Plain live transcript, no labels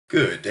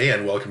Good day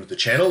and welcome to the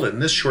channel. In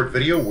this short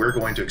video, we're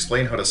going to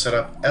explain how to set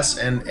up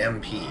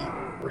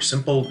SNMP, or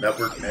Simple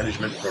Network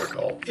Management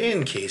Protocol.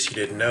 In case you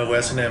didn't know,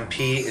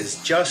 SNMP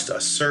is just a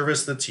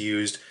service that's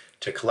used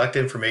to collect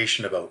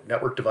information about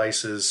network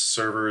devices,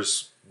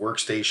 servers,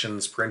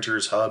 workstations,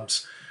 printers,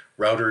 hubs,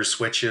 routers,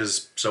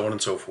 switches, so on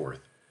and so forth.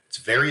 It's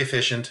very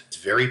efficient, it's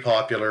very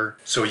popular,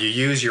 so you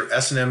use your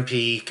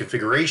SNMP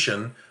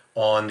configuration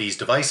on these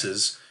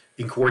devices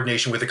in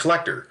coordination with a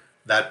collector.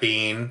 That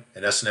being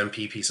an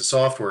SNMP piece of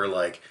software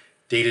like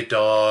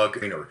Datadog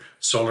or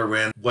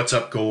SolarWinds, What's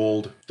Up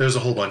Gold. There's a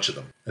whole bunch of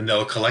them. And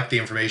they'll collect the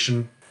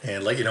information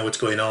and let you know what's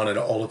going on in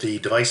all of the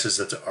devices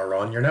that are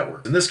on your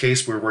network. In this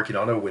case, we're working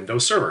on a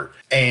Windows server.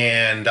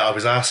 And I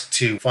was asked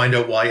to find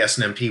out why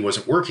SNMP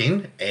wasn't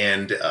working.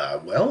 And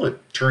well,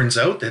 it turns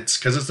out it's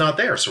because it's not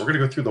there. So we're going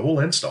to go through the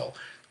whole install.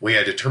 The way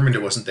I determined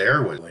it wasn't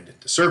there was going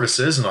into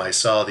services, and I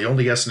saw the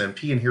only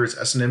SNMP in here is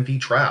SNMP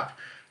Trap.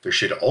 There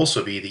should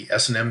also be the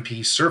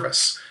SNMP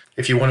service.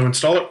 If you want to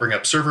install it, bring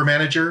up Server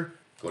Manager,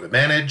 go to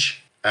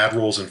Manage, Add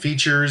Roles and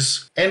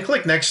Features, and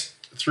click Next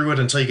through it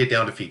until you get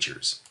down to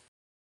Features.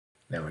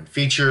 Now in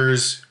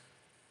Features,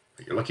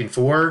 what you're looking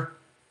for,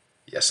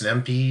 the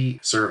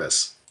SNMP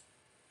service.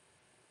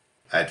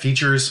 Add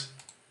Features.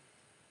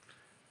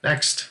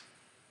 Next.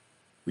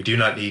 We do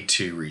not need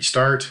to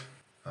restart,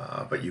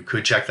 but you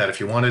could check that if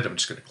you wanted. I'm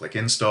just going to click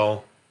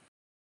Install.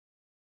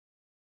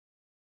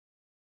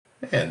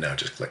 And now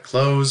just click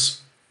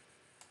Close.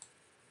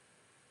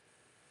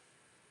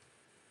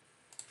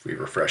 If we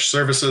refresh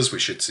services, we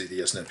should see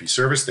the SNMP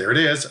service. There it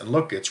is. And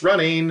look, it's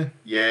running.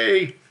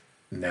 Yay!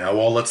 Now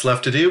all that's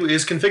left to do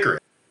is configure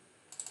it.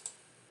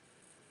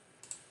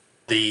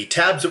 The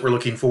tabs that we're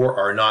looking for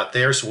are not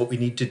there, so what we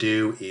need to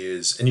do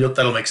is, and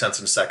that'll make sense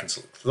in a second,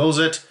 so close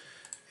it,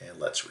 and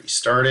let's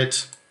restart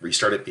it.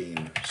 Restart it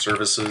being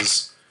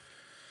services.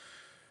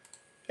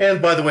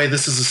 And by the way,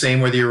 this is the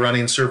same whether you're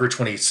running server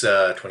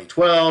 2012,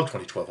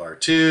 2012 R2,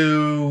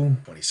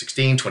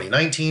 2016,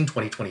 2019,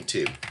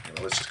 2022.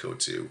 Let's just go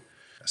to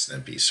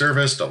SNMP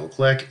service, double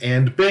click,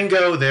 and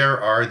bingo, there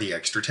are the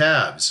extra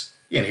tabs.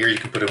 In here you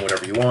can put in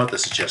whatever you want.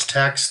 This is just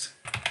text.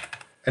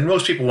 And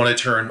most people want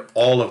to turn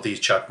all of these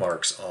check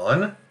marks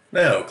on.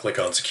 Now click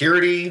on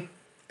security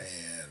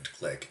and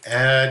click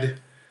add.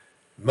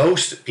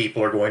 Most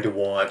people are going to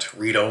want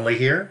read-only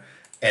here.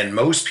 And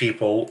most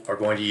people are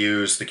going to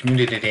use the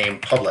community name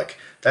public.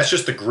 That's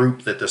just the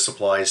group that this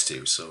applies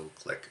to. So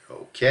click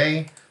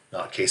OK,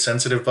 not case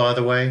sensitive, by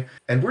the way.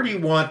 And where do you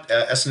want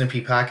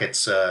SNMP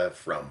packets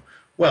from?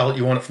 Well,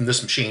 you want it from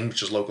this machine,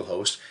 which is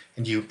localhost,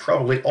 and you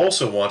probably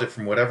also want it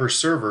from whatever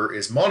server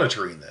is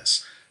monitoring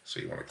this.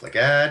 So you want to click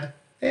Add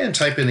and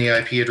type in the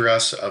IP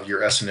address of your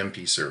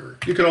SNMP server.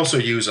 You could also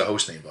use a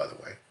host name, by the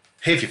way.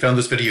 Hey, if you found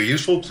this video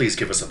useful, please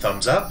give us a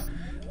thumbs up.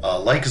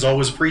 Like is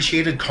always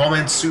appreciated,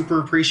 comments super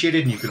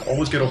appreciated, and you can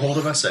always get a hold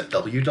of us at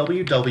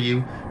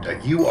www.urtech.ca.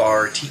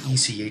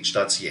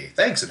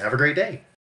 Thanks and have a great day.